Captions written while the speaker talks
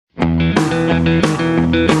Hi,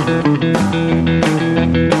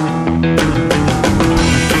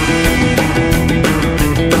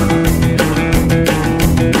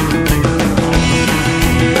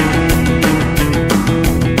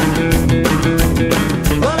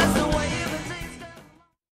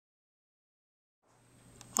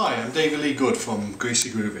 I'm Davey Goode from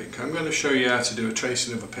Greasy Groove. I'm going to show you how to do a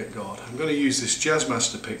tracing of a pickguard. I'm going to use this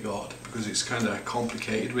Jazzmaster pickguard because it's kind of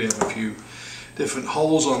complicated. We have a few different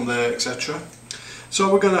holes on there, etc.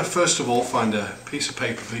 So we're going to first of all find a piece of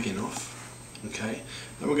paper big enough. Okay,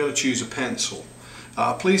 then we're going to choose a pencil.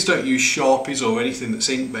 Please don't use Sharpies or anything that's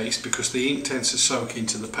ink based because the ink tends to soak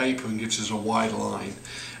into the paper and gives us a wide line.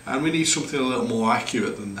 And we need something a little more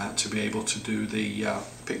accurate than that to be able to do the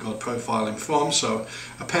pickguard profiling from. So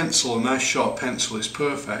a pencil, a nice sharp pencil is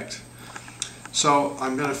perfect. So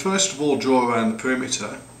I'm going to first of all draw around the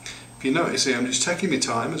perimeter. If you notice here, I'm just taking my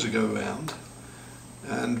time as I go around.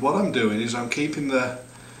 And what I'm doing is I'm keeping the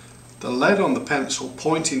lead on the pencil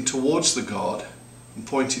pointing towards the guard and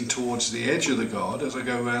pointing towards the edge of the guard as I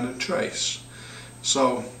go around and trace.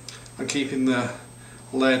 So I'm keeping the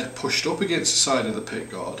lead pushed up against the side of the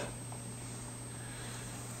pickguard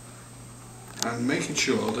and making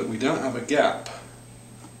sure that we don't have a gap,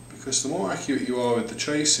 because the more accurate you are with the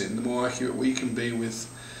tracing, the more accurate we can be with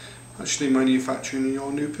actually manufacturing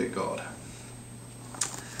your new pickguard.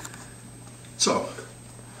 So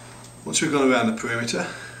once we've gone around the perimeter,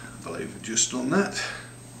 I believe we've just done that.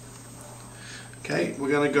 Okay, we're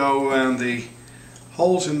going to go around the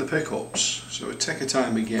holes in the pickups. So we take our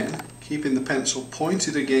time again, keeping the pencil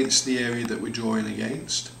pointed against the area that we're drawing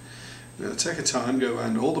against. We're going to take our time, go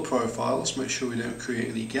around all the profiles, make sure we don't create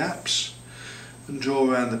any gaps, and draw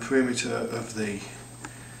around the perimeter of the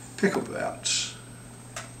pickup routes.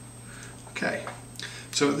 Okay,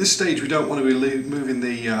 so at this stage we don't want to be moving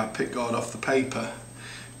the pickguard off the paper.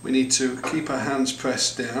 We need to keep our hands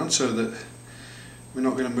pressed down so that we're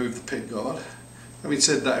not going to move the pickguard. Having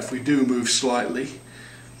said that, if we do move slightly,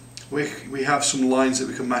 we have some lines that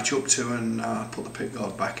we can match up to and put the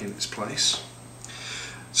pickguard back in its place.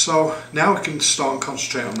 So now we can start and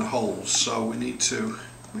concentrate on the holes. So we need to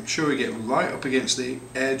make sure we get right up against the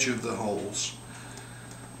edge of the holes.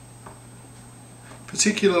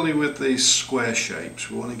 Particularly with these square shapes,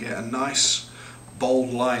 we want to get a nice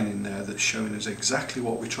bold line in there that's showing us exactly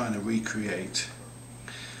what we're trying to recreate.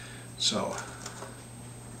 So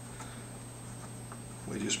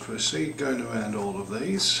we just proceed going around all of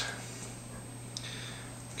these.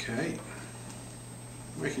 Okay,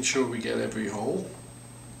 making sure we get every hole.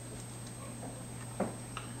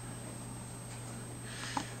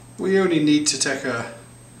 We only need to take a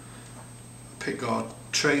pickguard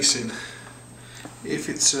tracing if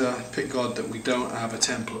it's a pickguard that we don't have a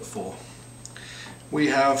template for. We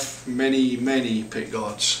have many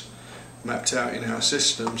pickguards mapped out in our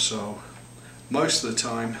system, so most of the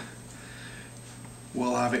time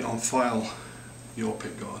we'll have it on file, your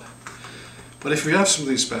pickguard. But if we have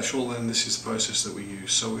something special, then this is the process that we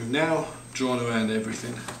use. So we've now drawn around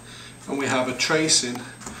everything and we have a tracing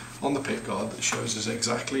on the pickguard that shows us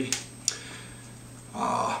exactly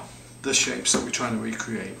the shapes that we're trying to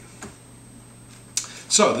recreate.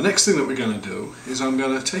 So the next thing that we're going to do is I'm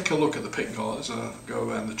going to take a look at the pickguard as I go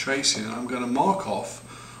around the tracing, and I'm going to mark off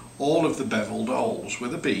all of the beveled holes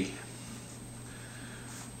with a B.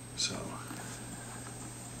 So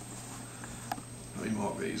let me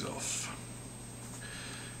mark these off.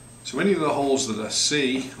 So any of the holes that I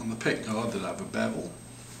see on the pickguard that have a bevel,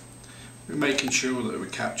 we're making sure that we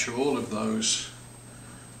capture all of those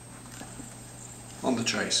on the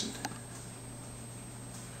tracing.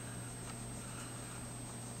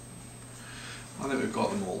 I think we've got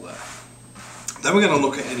them all there. Then we're going to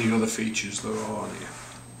look at any other features that are on here.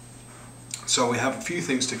 So we have a few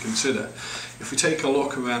things to consider. If we take a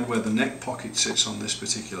look around where the neck pocket sits on this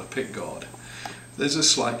particular pickguard, there's a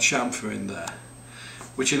slight chamfer in there,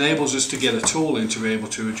 which enables us to get a tool in to be able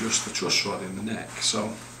to adjust the truss rod in the neck.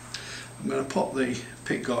 So I'm going to pop the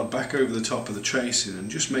pickguard back over the top of the tracing and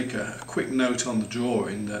just make a quick note on the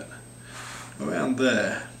drawing that around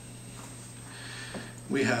there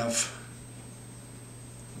we have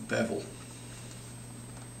a bevel.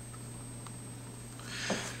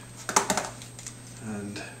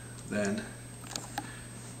 And then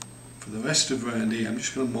for the rest of around here, I'm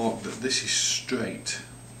just going to mark that this is straight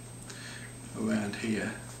around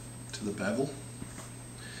here to the bevel.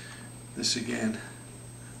 This again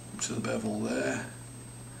up to the bevel there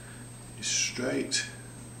is straight,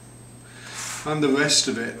 and the rest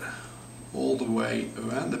of it all the way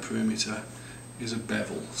around the perimeter is a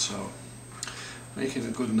bevel. So making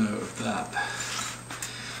a good note of that.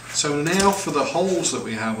 So now for the holes that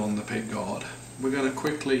we have on the pickguard, we're going to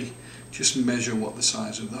quickly just measure what the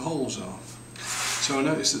size of the holes are. So I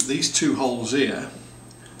notice that these two holes here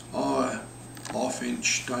are 1/2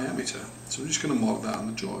 inch diameter. So I'm just going to mark that on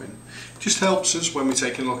the drawing. It just helps us when we're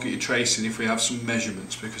taking a look at your tracing if we have some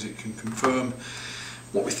measurements, because it can confirm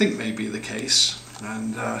what we think may be the case,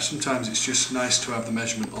 and sometimes it's just nice to have the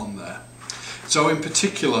measurement on there. So in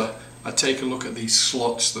particular, I take a look at these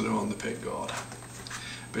slots that are on the pickguard,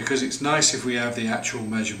 because it's nice if we have the actual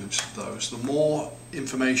measurements of those. The more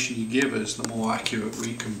information you give us, the more accurate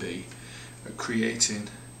we can be at creating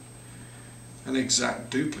an exact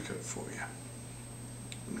duplicate for you.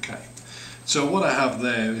 Okay, so what I have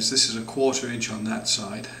there is, this is a 1/4 inch on that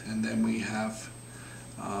side, and then we have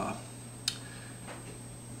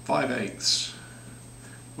 5/8,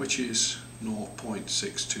 which is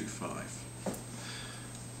 0.625.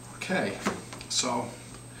 Okay, so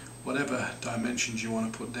whatever dimensions you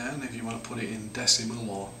want to put down, if you want to put it in decimal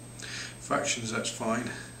or fractions, that's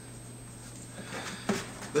fine.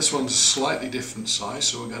 This one's a slightly different size,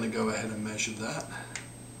 so we're going to go ahead and measure that.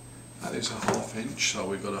 That is a 1/2 inch, so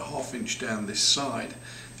we've got a 1/2 inch down this side,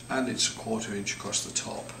 and it's a 1/4 inch across the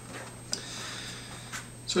top.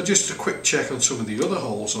 So just a quick check on some of the other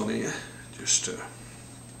holes on here, just to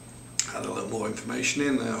add a little more information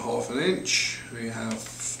in there. 1/2 inch, we have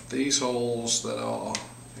these holes that are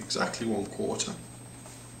exactly 1/4,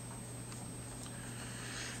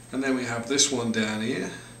 and then we have this one down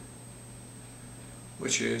here,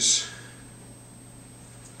 which is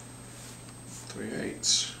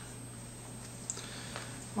 3/8.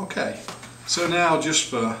 Okay, so now just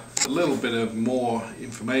for a little bit of more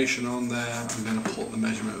information on there, I'm going to put the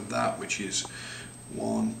measurement of that, which is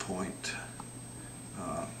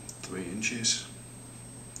 1.3 inches,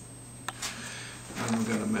 and we're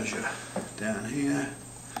going to measure down here.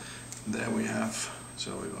 And there we have,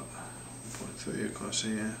 so we've got 1.3 across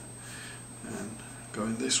here, and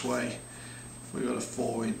going this way we've got a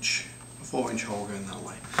 4-inch hole going that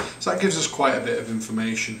way. So that gives us quite a bit of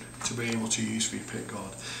information to be able to use for your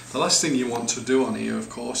pickguard. The last thing you want to do on here, of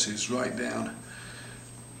course, is write down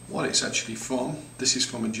what it's actually from. This is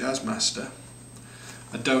from a Jazzmaster.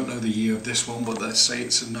 I don't know the year of this one, but let's say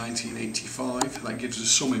it's a 1985. That gives us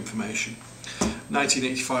some information.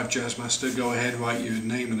 1985 Jazzmaster. Go ahead, write your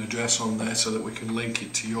name and address on there so that we can link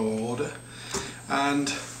it to your order,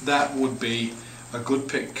 and that would be a good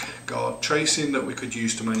pickguard tracing that we could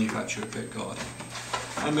use to manufacture a pickguard.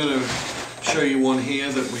 I'm going to show you one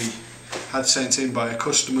here that we had sent in by a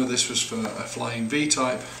customer. This was for a Flying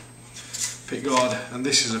V-type pickguard, and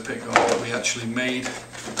this is a pickguard that we actually made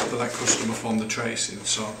for that customer from the tracing.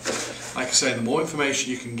 So, like I say, the more information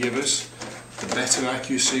you can give us, the better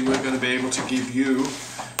accuracy we're going to be able to give you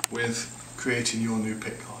with creating your new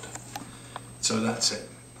pickguard. So that's it.